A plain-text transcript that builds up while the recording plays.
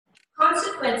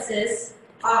consequences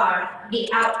are the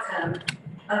outcome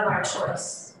of our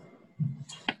choice.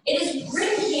 It is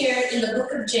written here in the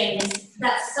book of James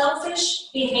that selfish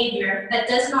behavior that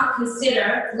does not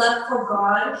consider love for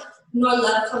God nor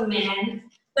love for man,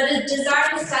 but a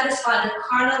desire to satisfy the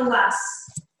carnal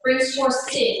lusts brings forth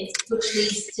sin, which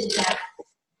leads to death.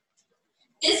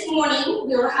 This morning,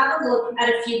 we will have a look at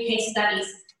a few case studies.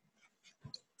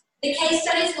 The case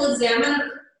studies we'll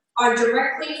examine are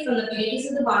directly from the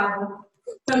pages of the Bible,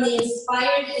 from the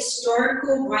inspired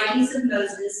historical writings of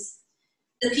Moses.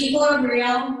 The people are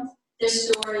real, their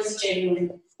story is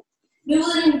genuine. We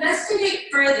will investigate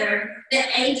further the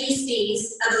ABCs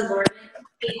of allurement,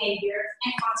 behavior,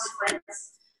 and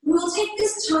consequence. We will take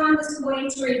this time this morning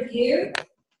to review,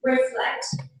 reflect,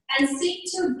 and seek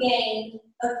to gain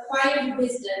acquired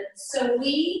wisdom so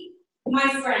we, my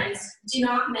friends, do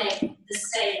not make the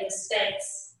same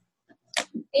mistakes.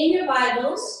 In your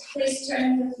Bibles, please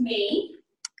turn with me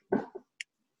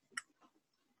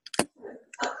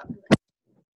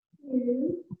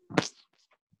to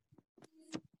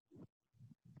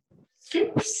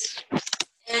 6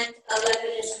 and 11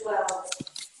 as well.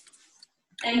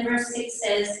 And verse 6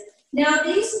 says, "Now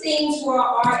these things were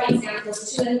our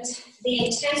examples, to the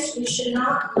intent we should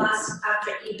not lust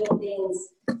after evil things,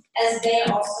 as they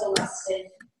also lusted."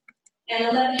 And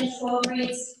 11 and 12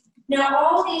 reads, "Now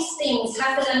all these things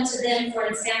happened unto them for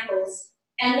examples,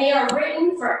 and they are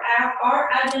written for our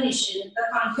admonition,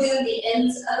 upon whom the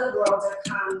ends of the world are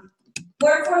come.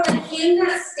 Wherefore let him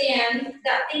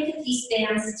that thinketh he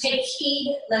stands, take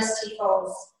heed lest he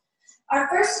falls." Our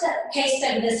first case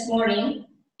study this morning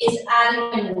is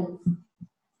Adam and Eve.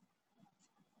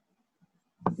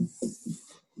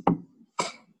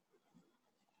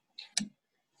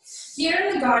 Here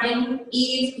in the garden,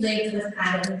 Eve lived with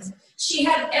Adam. She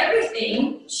had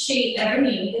everything she ever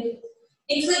needed,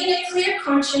 including a clear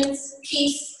conscience,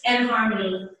 peace, and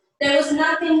harmony. There was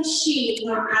nothing she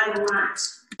nor Adam lacked.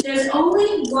 There's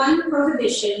only one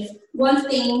prohibition, one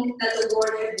thing that the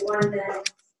Lord had warned them.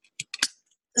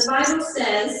 The Bible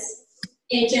says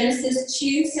in Genesis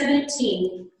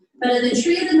 2:17, "But of the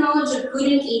tree of the knowledge of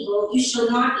good and evil you shall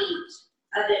not eat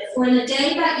of it, for in the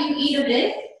day that you eat of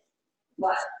it,"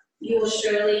 what? "You will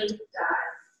surely die."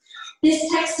 This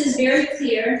text is very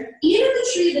clear. Eat of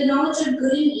the tree of the knowledge of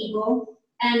good and evil,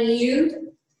 and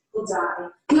you will die.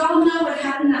 We all know what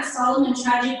happened that solemn and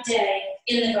tragic day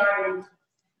in the garden.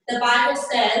 The Bible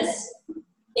says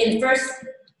in 1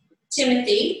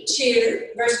 Timothy 2,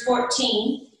 verse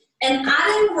 14, "And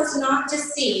Adam was not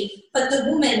deceived, but the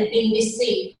woman being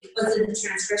deceived was in the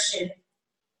transgression."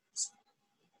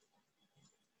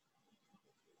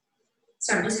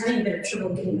 Sorry, I'm just having a bit of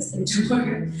trouble getting this into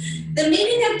word. The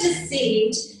meaning of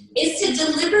deceived is to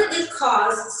deliberately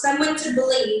cause someone to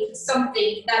believe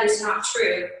something that is not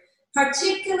true,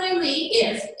 particularly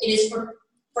if it is for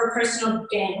personal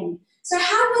gain. So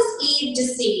how was Eve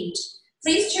deceived?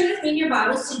 Please turn with me in your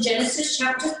Bibles to Genesis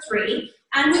chapter 3,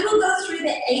 and we will go through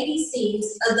the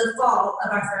ABCs of the fall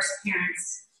of our first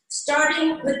parents,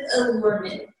 starting with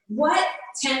allurement. What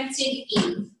tempted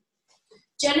Eve?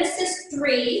 Genesis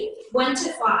 3,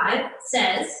 1-5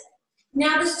 says,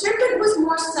 "Now the serpent was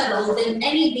more subtle than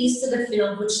any beast of the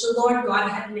field which the Lord God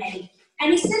had made.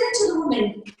 And he said unto the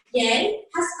woman, Yea,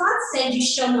 has God said, You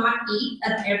shall not eat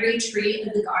of every tree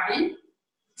of the garden?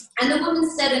 And the woman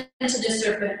said unto the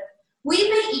serpent, We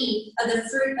may eat of the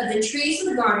fruit of the trees of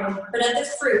the garden, but of the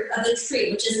fruit of the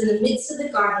tree which is in the midst of the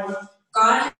garden,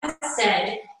 God has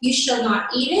said, You shall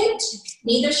not eat it,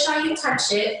 neither shall you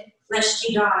touch it, lest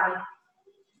you die.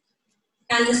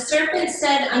 And the serpent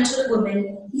said unto the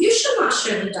woman, You shall not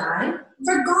surely die,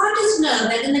 for God does know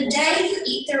that in the day you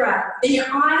eat thereof, then your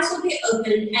eyes will be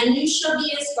opened, and you shall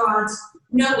be as gods,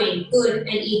 knowing good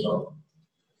and evil."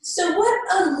 So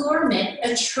what allurement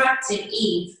attracted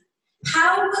Eve?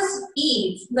 How was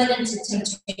Eve led into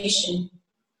temptation?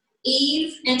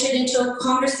 Eve entered into a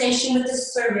conversation with the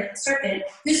serpent,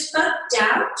 who spoke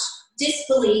doubt,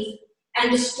 disbelief, and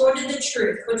distorted the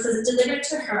truth, which was delivered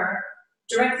to her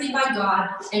directly by God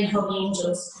and holy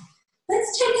angels.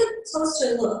 Let's take a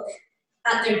closer look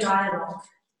at their dialogue.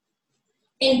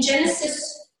 In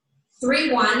Genesis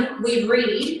 3:1, we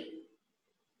read,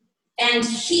 "And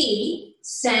he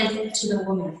said to the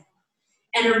woman,"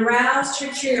 and aroused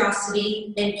her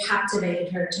curiosity and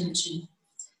captivated her attention.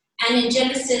 And in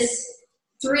Genesis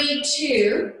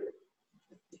 3:2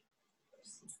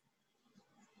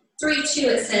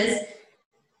 it says,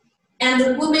 "And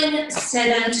the woman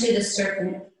said unto the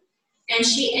serpent," and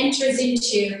she enters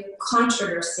into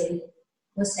controversy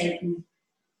with Satan.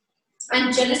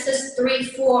 And Genesis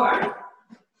 3:4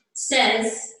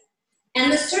 says,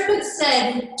 And the serpent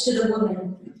said to the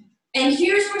woman, and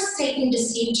here's where Satan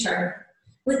deceived her,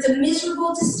 with the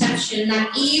miserable deception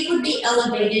that Eve would be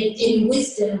elevated in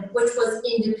wisdom, which was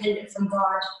independent from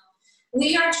God.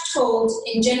 We are told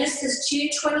in Genesis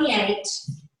 2:28,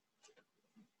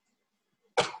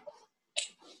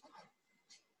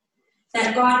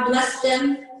 that God blessed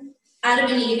them,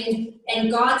 Adam and Eve,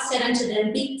 and God said unto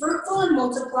them, be fruitful and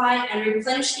multiply and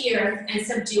replenish the earth and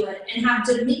subdue it, and have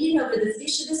dominion over the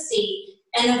fish of the sea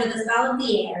and over the fowl of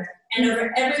the air and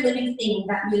over every living thing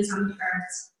that moves on the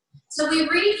earth. So we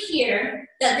read here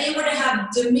that they were to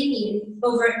have dominion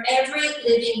over every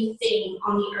living thing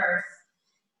on the earth.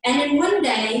 And in one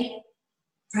day,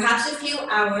 perhaps a few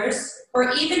hours,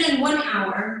 or even in 1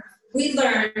 hour, we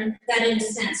learn that in a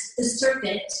sense, the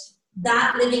serpent,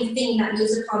 that living thing that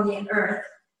moves upon the earth,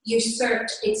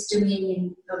 usurped its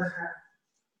dominion over her.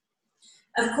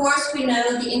 Of course, we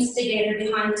know the instigator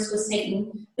behind this was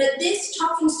Satan, but this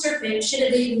talking serpent should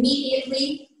have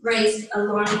immediately raised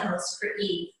alarm bells for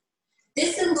Eve.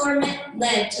 This allurement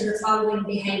led to the following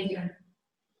behavior.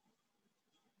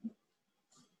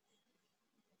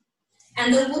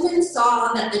 And the woman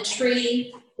saw that the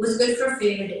tree was good for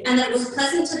food, and that it was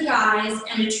pleasant to the eyes,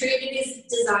 and a tree to be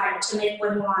desired to make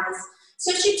one wise.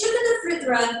 So she took of the fruit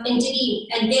thereof, and did eat,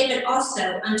 and gave it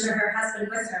also unto her husband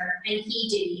with her, and he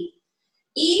did eat.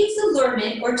 Eve's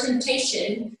allurement or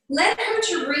temptation led her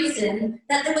to reason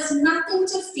that there was nothing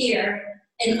to fear,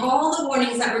 and all the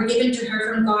warnings that were given to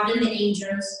her from God and the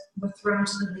angels were thrown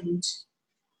to the wind.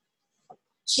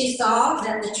 She saw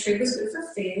that the tree was good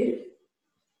for food,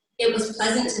 it was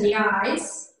pleasant to the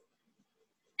eyes,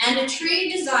 and a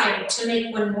tree desired to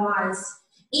make one wise.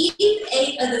 Eve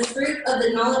ate of the fruit of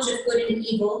the knowledge of good and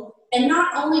evil, and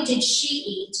not only did she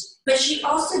eat, but she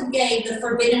also gave the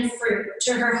forbidden fruit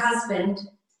to her husband,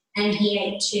 and he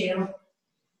ate too.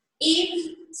 Eve's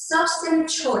self-centered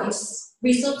choice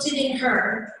resulted in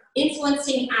her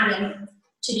influencing Adam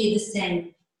to do the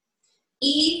same.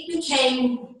 Eve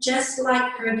became just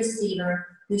like her deceiver,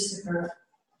 Lucifer.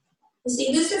 You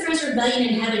see, Lucifer's rebellion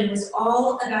in heaven was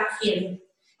all about him.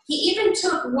 He even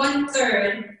took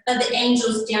 1/3 of the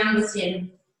angels down with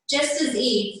him, just as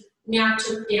Eve now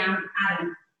took down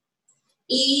Adam.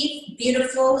 Eve,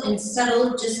 beautiful and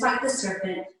subtle just like the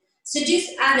serpent,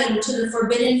 seduced Adam to the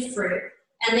forbidden fruit,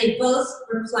 and they both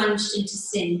were plunged into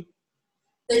sin.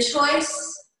 The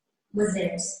choice was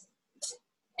theirs,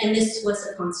 and this was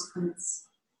the consequence.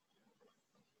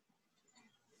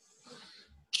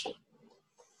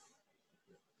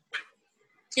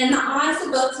 And the eyes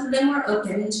of both of them were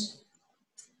opened,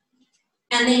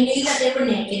 and they knew that they were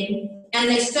naked, and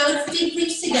they sewed fig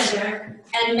leaves together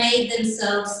and made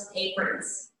themselves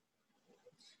aprons.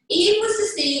 Eve was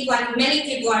deceived, like many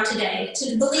people are today,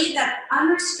 to believe that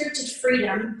unrestricted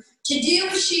freedom to do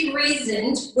as she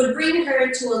reasoned would bring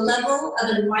her to a level of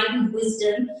enlightened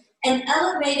wisdom and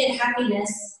elevated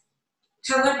happiness.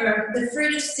 However, the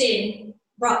fruit of sin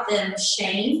brought them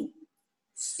shame,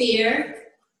 fear,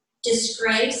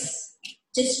 disgrace,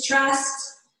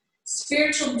 distrust,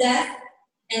 spiritual death,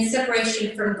 and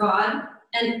separation from God,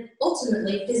 and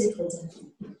ultimately physical death.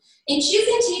 In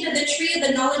choosing to eat of the tree of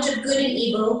the knowledge of good and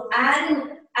evil,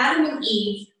 Adam and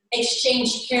Eve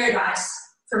exchanged paradise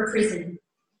for prison.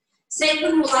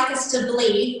 Satan would like us to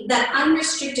believe that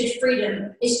unrestricted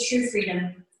freedom is true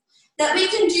freedom, that we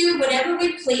can do whatever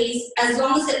we please as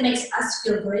long as it makes us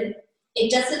feel good. It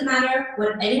doesn't matter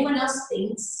what anyone else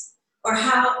thinks or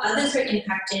how others are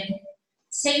impacted.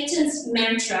 Satan's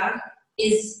mantra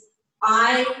is,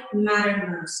 I matter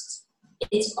most.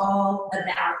 It's all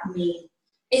about me.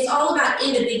 It's all about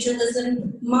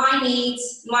individualism, my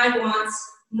needs, my wants,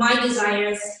 my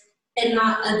desires, and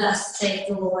not a thus saith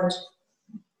the Lord.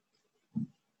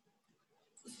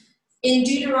 In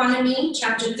Deuteronomy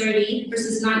chapter 30,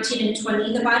 verses 19 and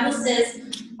 20, the Bible says,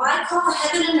 I call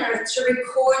heaven and earth to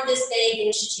record this day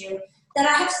against you, that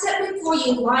I have set before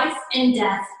you life and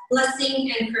death,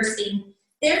 blessing and cursing.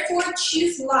 Therefore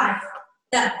choose life,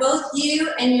 that both you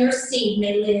and your seed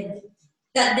may live,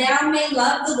 that thou may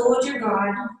love the Lord your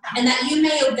God, and that you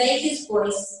may obey his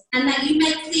voice, and that you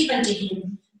may cleave unto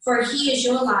him, for he is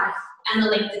your life and the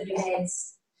length of your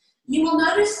days. You will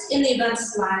notice in the above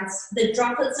slides the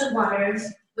droplets of water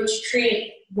which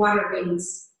create water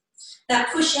rings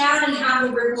that push out and have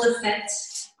a ripple effect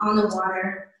on the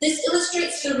water. This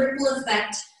illustrates the ripple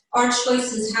effect our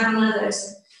choices have on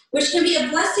others, which can be a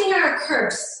blessing or a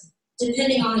curse,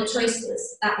 depending on the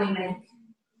choices that we make.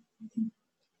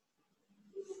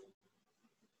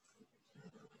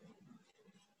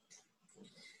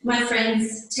 My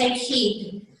friends, take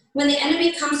heed. When the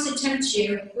enemy comes to tempt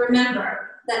you, remember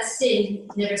that sin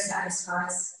never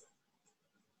satisfies.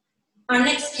 Our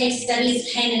next case study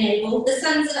is Cain and Abel, the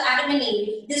sons of Adam and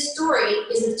Eve. This story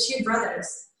is of two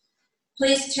brothers.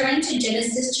 Please turn to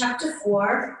Genesis chapter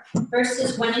 4,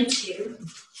 verses 1 and 2.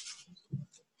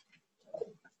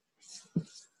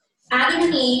 Adam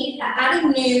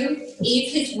knew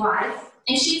Eve his wife,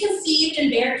 and she conceived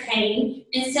and bare Cain,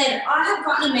 and said, I have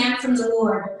gotten a man from the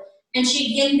Lord. And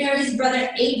she again bare his brother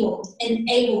Abel, and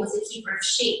Abel was a keeper of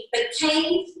sheep. But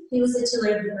Cain, he was a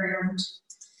tiller of the ground.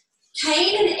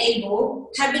 Cain and Abel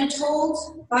had been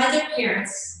told by their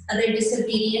parents of their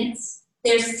disobedience,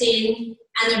 their sin,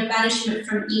 and their banishment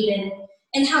from Eden,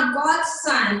 and how God's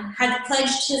Son had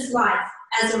pledged his life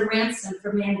as a ransom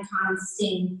for mankind's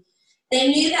sin. They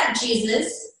knew that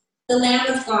Jesus, the Lamb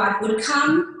of God, would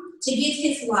come to give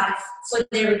his life for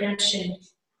their redemption.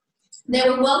 They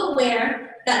were well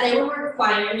aware that they were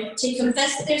required to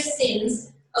confess their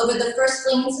sins over the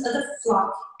firstlings of the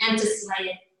flock and to slay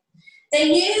it. They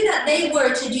knew that they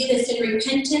were to do this in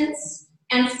repentance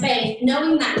and faith,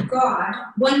 knowing that God,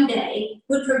 one day,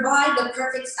 would provide the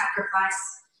perfect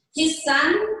sacrifice, his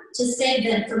Son, to save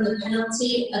them from the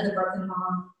penalty of the broken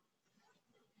law.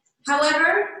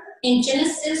 However, in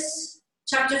Genesis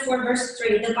chapter 4, verse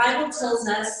 3, the Bible tells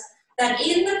us that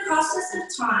in the process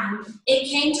of time, it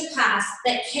came to pass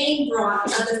that Cain brought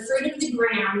of the fruit of the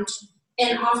ground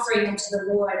an offering unto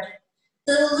the Lord.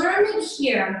 The learning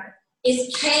here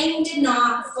is Cain did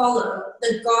not follow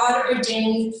the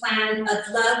God-ordained plan of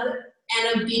love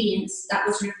and obedience that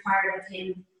was required of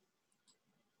him.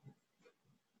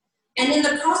 And in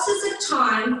the process of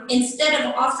time, instead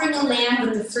of offering a lamb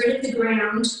with the fruit of the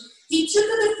ground, he took of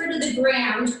the fruit of the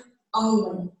ground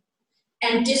only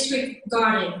and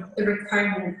disregarded the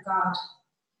requirement of God.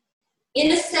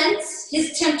 In a sense,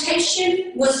 his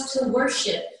temptation was to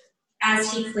worship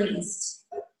as he pleased.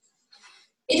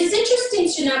 It is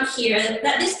interesting to note here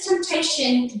that this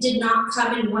temptation did not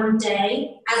come in one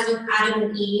day, as with Adam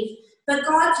and Eve, but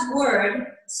God's word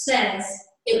says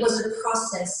it was a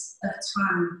process of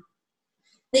time.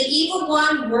 The evil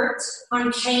one worked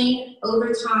on Cain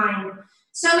over time,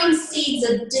 sowing seeds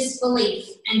of disbelief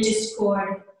and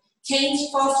discord.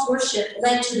 Cain's false worship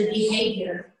led to the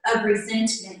behavior of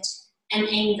resentment and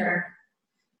anger.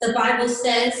 The Bible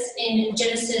says in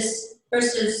Genesis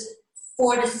verses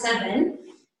 4 to 7,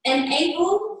 and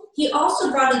Abel, he also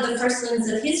brought of the firstlings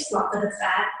of his flock of the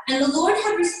fat, and the Lord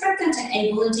had respect unto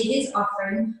Abel and to his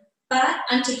offering, but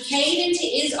unto Cain and to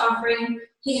his offering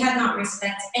he had not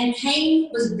respect. And Cain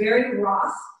was very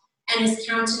wroth, and his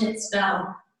countenance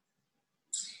fell.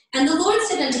 And the Lord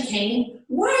said unto Cain,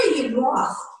 why are you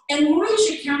wroth, and why is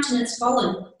your countenance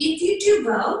fallen? If you do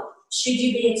well, should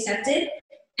you be accepted?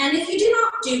 And if you do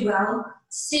not do well,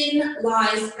 sin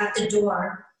lies at the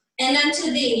door. And unto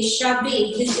thee shall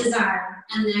be his desire,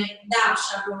 and thou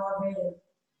shalt rule over him.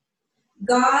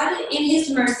 God, in his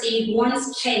mercy,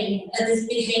 warns Cain of his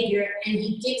behavior, and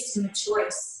he gives him a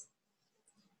choice.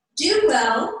 Do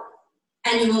well,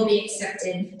 and you will be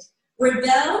accepted.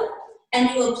 Rebel, and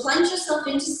you will plunge yourself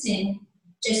into sin,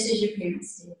 just as your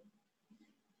parents did.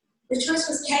 The choice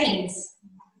was Cain's.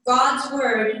 God's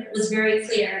word was very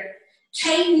clear.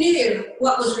 Cain knew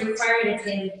what was required of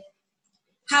him.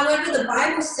 However, the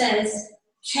Bible says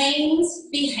Cain's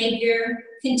behavior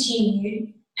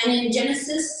continued, and in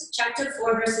Genesis chapter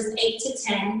 4, verses 8 to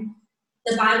 10,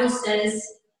 the Bible says,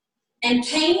 and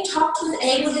Cain talked with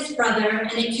Abel his brother,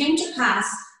 and it came to pass,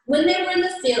 when they were in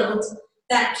the field,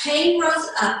 that Cain rose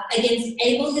up against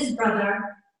Abel his brother,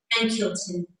 and killed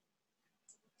him.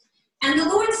 And the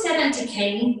Lord said unto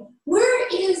Cain, where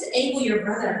is Abel your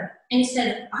brother? And he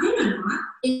said, I know not,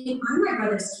 I'm my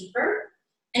brother's keeper.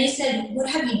 And he said, what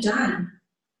have you done?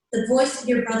 The voice of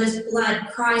your brother's blood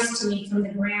cries to me from the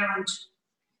ground.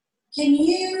 Can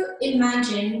you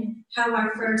imagine how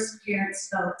our first parents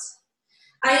felt?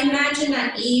 I imagine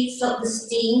that Eve felt the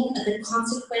sting of the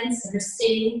consequence of her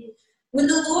sin when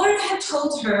the Lord had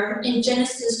told her in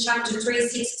Genesis chapter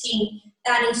 3:16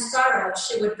 that in sorrow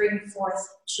she would bring forth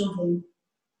children.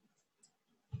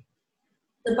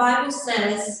 The Bible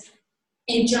says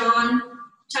in John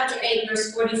chapter 8,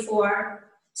 verse 44,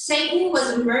 Satan was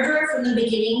a murderer from the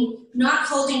beginning, not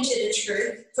holding to the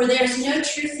truth, for there is no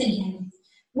truth in him.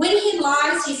 When he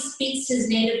lies, he speaks his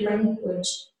native language,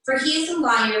 for he is a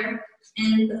liar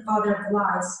and the father of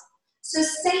lies. So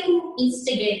Satan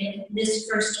instigated this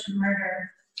first murder.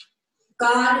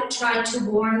 God tried to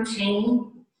warn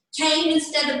Cain. Cain,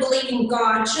 instead of believing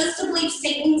God, chose to believe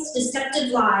Satan's deceptive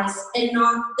lies and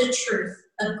not the truth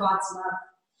of God's love.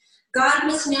 God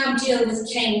must now deal with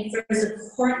Cain for his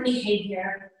abhorrent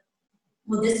behavior.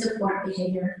 Well, this abhorrent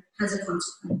behavior has a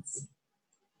consequence.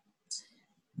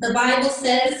 The Bible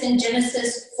says in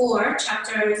Genesis 4,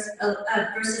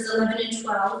 verses 11 and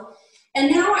 12, "And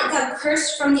now art thou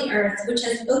cursed from the earth, which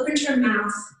has opened her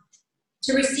mouth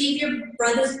to receive your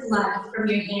brother's blood from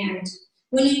your hand.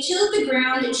 When you till the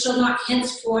ground, it shall not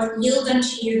henceforth yield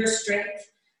unto you your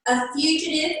strength. A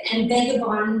fugitive and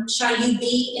vagabond shall you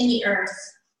be in the earth."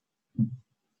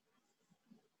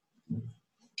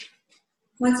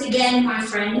 Once again, my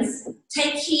friends,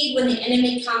 take heed when the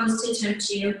enemy comes to tempt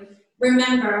you.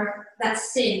 Remember that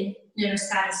sin never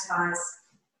satisfies.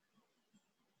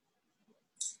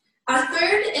 Our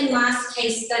third and last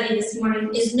case study this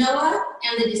morning is Noah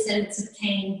and the descendants of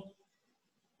Cain.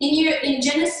 In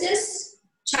Genesis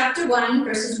chapter 1,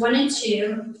 verses 1 and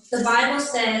 2, the Bible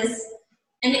says,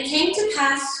 "And it came to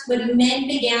pass when men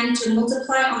began to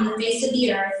multiply on the face of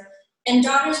the earth, and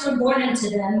daughters were born unto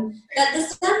them, that the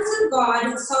sons of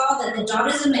God saw that the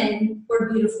daughters of men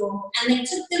were beautiful, and they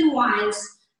took them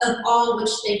wives of all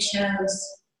which they chose."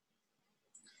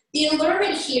 The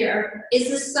allurement here is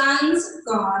the sons of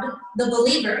God, the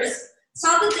believers,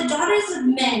 saw that the daughters of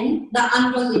men, the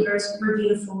unbelievers, were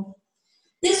beautiful.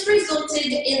 This resulted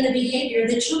in the behavior of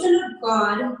the children of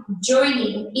God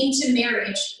joining into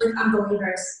marriage with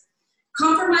unbelievers,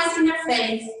 compromising their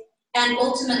faith, and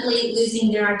ultimately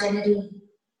losing their identity.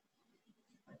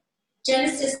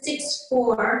 Genesis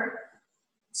 6:4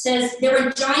 says, "There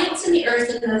were giants in the earth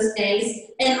in those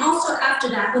days, and also after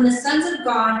that, when the sons of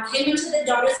God came into the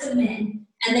daughters of men,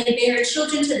 and they bare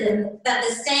children to them, that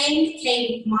the same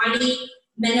became mighty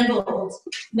men of old,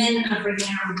 men of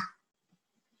renown."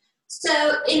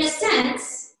 So, in a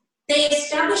sense, they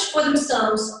established for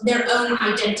themselves their own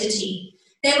identity.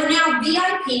 They were now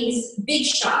VIPs, big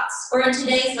shots, or in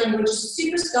today's language,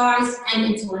 superstars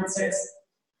and influencers.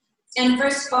 And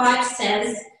verse 5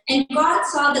 says, "And God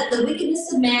saw that the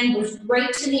wickedness of man was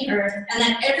great in the earth, and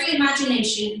that every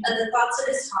imagination of the thoughts of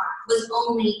his heart was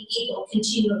only evil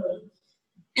continually."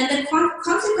 And the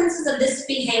consequences of this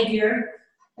behavior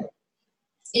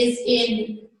is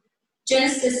in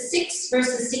Genesis 6,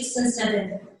 verses 6 and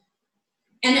 7.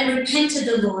 "And it repented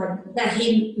the Lord that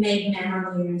he made man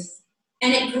on the earth.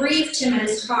 And it grieved him at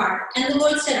his heart. And the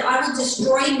Lord said, I will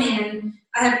destroy man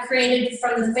I have created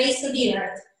from the face of the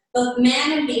earth, both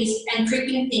man and beast and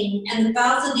creeping thing, and the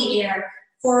fowls of the air,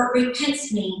 for it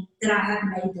repents me that I have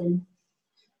made them."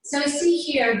 So we see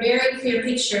here a very clear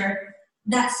picture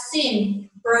that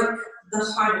sin broke the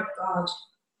heart of God.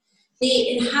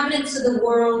 The inhabitants of the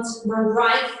world were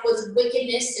rife with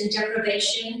wickedness and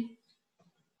deprivation,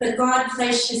 but God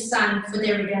placed his Son for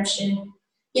their redemption.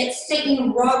 Yet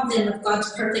Satan robbed them of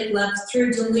God's perfect love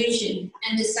through delusion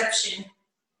and deception.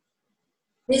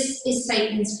 This is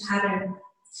Satan's pattern.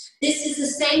 This is the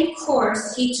same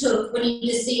course he took when he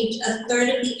deceived a third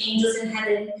of the angels in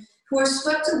heaven, who were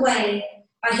swept away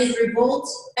by his revolt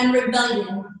and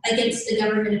rebellion against the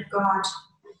government of God.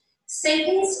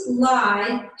 Satan's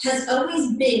lie has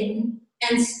always been,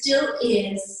 and still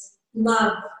is,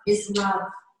 love is love.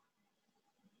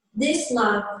 This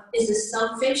love is a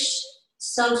selfish,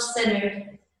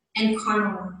 self-centered, and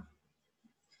carnal.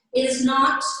 It is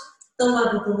not the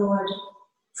love of the Lord.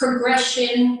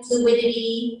 Progression,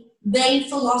 fluidity, vain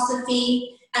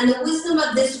philosophy, and the wisdom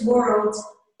of this world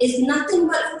is nothing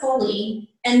but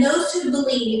folly, and those who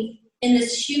believe in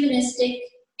this humanistic,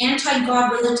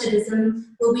 anti-God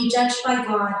relativism will be judged by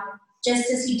God,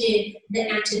 just as he did the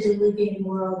antediluvian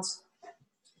world.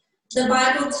 The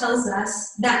Bible tells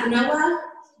us that Noah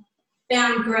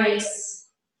found grace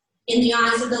in the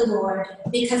eyes of the Lord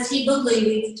because he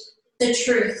believed the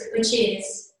truth, which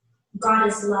is God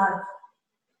is love.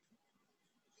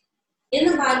 In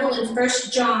the Bible, in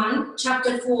 1 John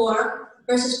chapter 4,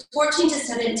 verses 14 to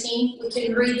 17, we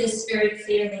can read this very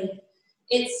clearly.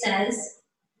 It says,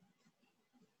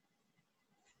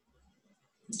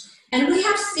 "And we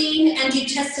have seen and do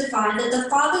testify that the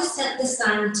Father sent the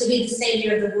Son to be the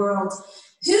Savior of the world.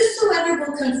 Whosoever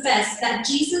will confess that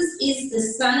Jesus is the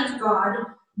Son of God,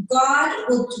 God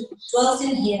will dwell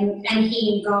in him, and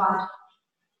he in God.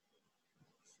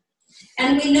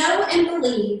 And we know and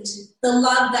believed the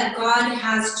love that God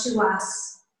has to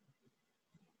us.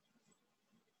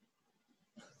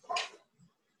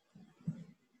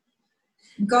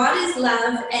 God is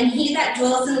love, and he that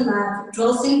dwells in love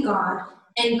dwells in God,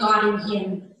 and God in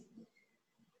him.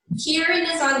 Herein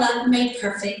is our love made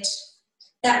perfect,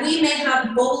 that we may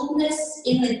have boldness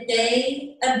in the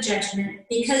day of judgment,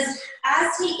 because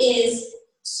as he is,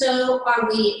 so are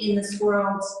we in this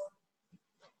world."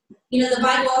 You know, the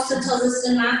Bible also tells us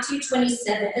in Matthew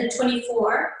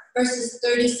 24, verses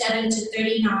 37 to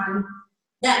 39,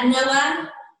 that Noah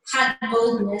had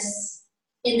boldness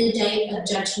in the day of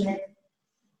judgment.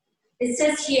 It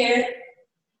says here,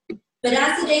 but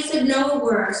as the days of Noah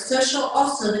were, so shall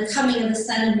also the coming of the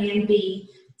Son of Man be.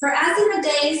 For as in the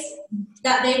days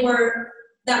that were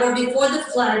before the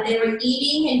flood, they were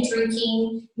eating and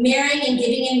drinking, marrying and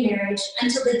giving in marriage,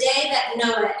 until the day that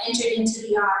Noah entered into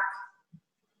the ark,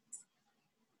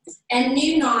 and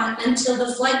knew not until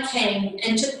the flood came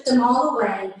and took them all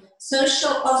away, so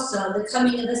shall also the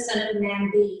coming of the Son of Man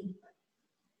be.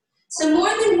 So more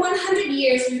than 100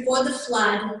 years before the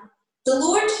flood, the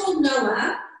Lord told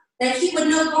Noah that he would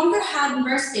no longer have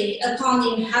mercy upon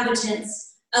the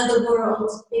inhabitants of the world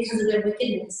because of their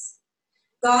wickedness.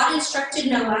 God instructed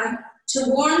Noah to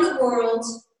warn the world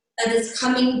of its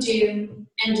coming doom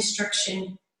and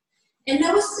destruction. And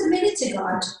Noah submitted to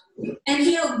God, and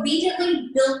he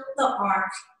obediently built the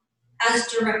ark as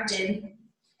directed.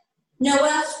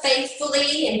 Noah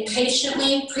faithfully and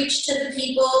patiently preached to the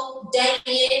people day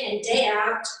in and day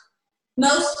out.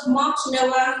 Most mocked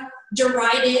Noah,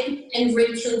 derided and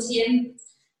ridiculed him,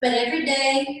 but every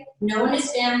day Noah and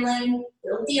his family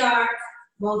built the ark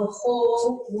while the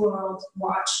whole world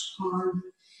watched on.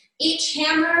 Each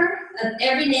hammer of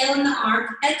every nail in the ark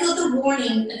echoed the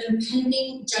warning of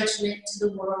impending judgment to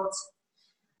the world.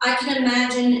 I can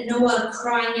imagine Noah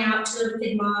crying out to the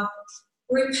wicked mob,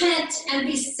 "Repent and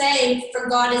be saved, for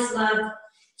God is love.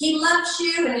 He loves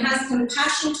you and has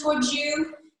compassion towards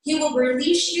you. He will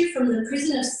release you from the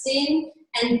prison of sin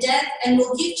and death and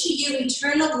will give to you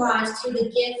eternal life through the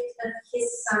gift of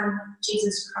his Son,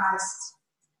 Jesus Christ."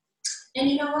 And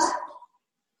you know what?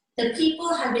 The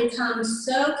people had become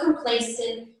so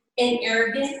complacent and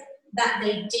arrogant that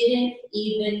they didn't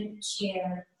even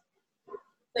care.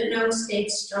 But Noah stayed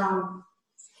strong.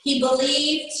 He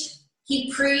believed,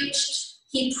 he preached,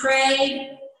 he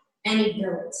prayed, and he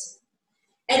built.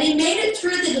 And he made it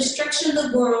through the destruction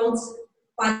of the world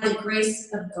by the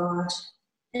grace of God.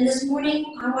 And this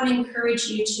morning, I want to encourage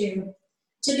you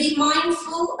to be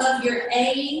mindful of your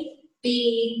ABCs,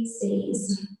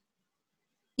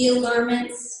 the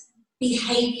allurements,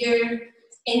 behavior,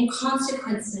 and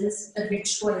consequences of your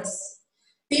choice.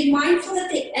 Be mindful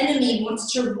that the enemy wants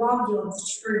to rob you of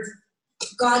the truth,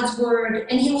 God's word,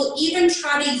 and he will even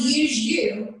try to use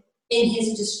you in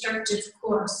his destructive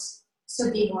course. So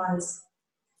be wise.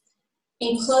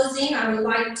 In closing, I would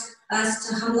like us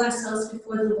to humble ourselves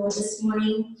before the Lord this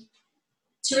morning,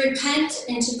 to repent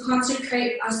and to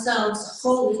consecrate ourselves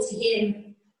wholly to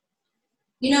him.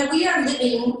 You know, we are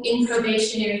living in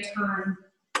probationary time.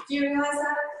 Do you realize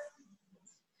that?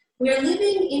 We are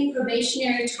living in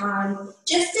probationary time,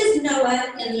 just as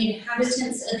Noah and the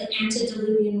inhabitants of the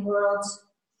antediluvian world.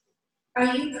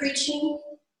 Are you preaching?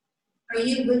 Are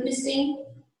you witnessing?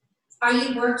 Are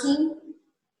you working?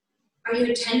 Are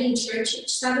you attending church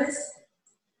each Sabbath?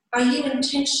 Are you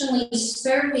intentionally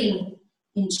serving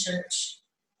in church?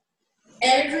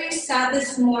 Every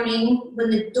Sabbath morning, when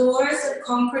the doors of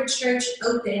Concord Church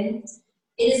open,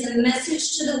 it is a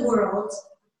message to the world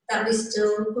that we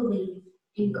still believe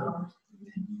in God.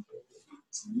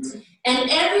 And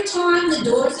every time the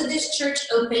doors of this church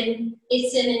open,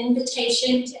 it's an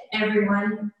invitation to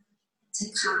everyone to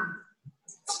come.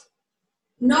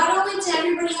 Not only to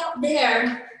everybody out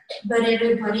there, but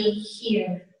everybody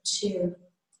here too.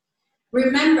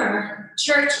 Remember,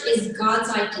 church is God's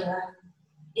idea.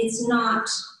 It's not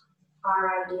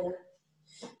our idea.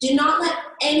 Do not let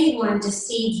anyone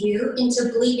deceive you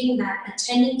into believing that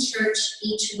attending church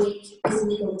each week is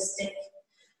legalistic.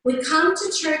 We come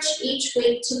to church each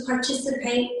week to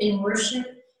participate in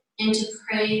worship and to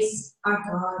praise our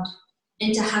God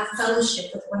and to have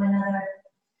fellowship with one another.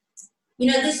 You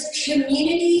know, this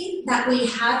community that we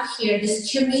have here,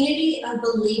 this community of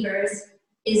believers,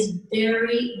 is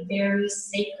very, very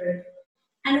sacred.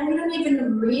 And we don't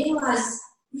even realize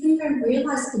the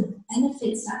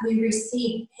benefits that we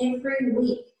receive every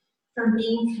week from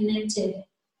being connected.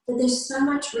 But there's so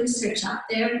much research out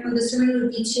there, and the sermon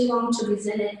would be too long to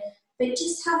present it. But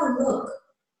just have a look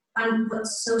on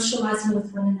what's socializing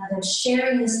with one another,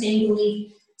 sharing the same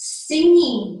belief,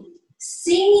 singing.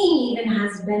 Singing even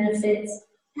has benefits.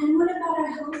 And what about our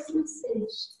health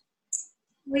message?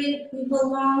 We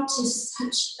belong to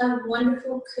such a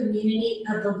wonderful community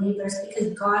of believers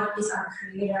because God is our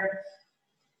creator.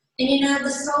 And you know, the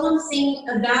solemn thing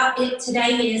about it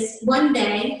today is one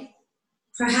day,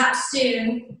 perhaps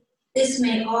soon, this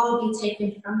may all be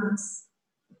taken from us.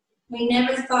 We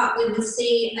never thought we would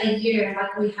see a year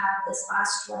like we have this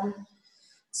last one.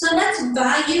 So let's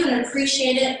value and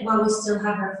appreciate it while we still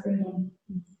have our freedom.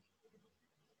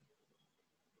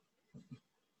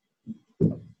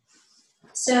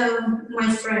 So,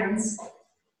 my friends,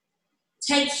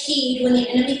 take heed when the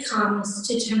enemy comes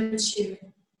to tempt you.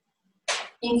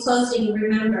 In closing,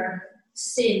 remember,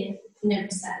 sin never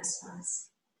satisfies.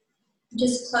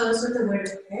 Just close with a word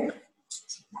of prayer.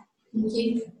 Thank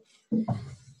you.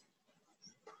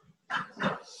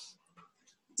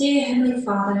 Dear Heavenly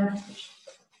Father,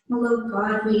 oh Lord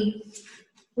God,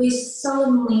 we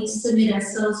solemnly submit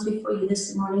ourselves before you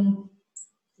this morning.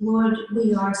 Lord,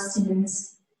 we are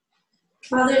sinners.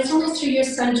 Father, it's only through your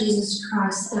Son, Jesus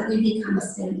Christ, that we become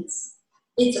saints.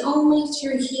 It's only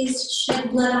through his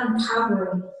shed blood on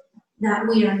Calvary that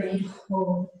we are made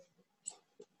whole.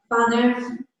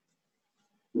 Father,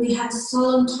 we have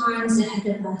solemn times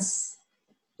ahead of us,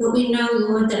 but we know,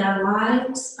 Lord, that our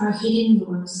lives are hidden in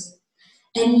yours,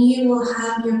 and you will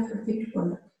have your perfect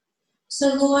work.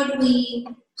 So, Lord, we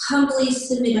humbly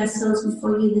submit ourselves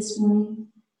before you this morning,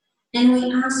 and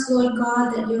we ask, Lord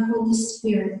God, that your Holy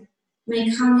Spirit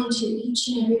may come into each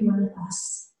and every one of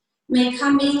us, may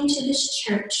come into this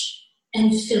church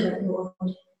and fill it, Lord.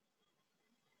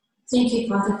 Thank you,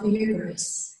 Father, for your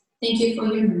grace. Thank you for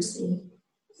your mercy.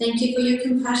 Thank you for your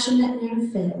compassion that never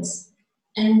fails,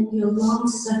 and your long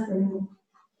suffering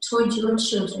toward your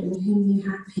children whom you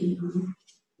have pity on.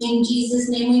 In Jesus'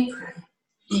 name we pray.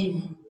 Amen.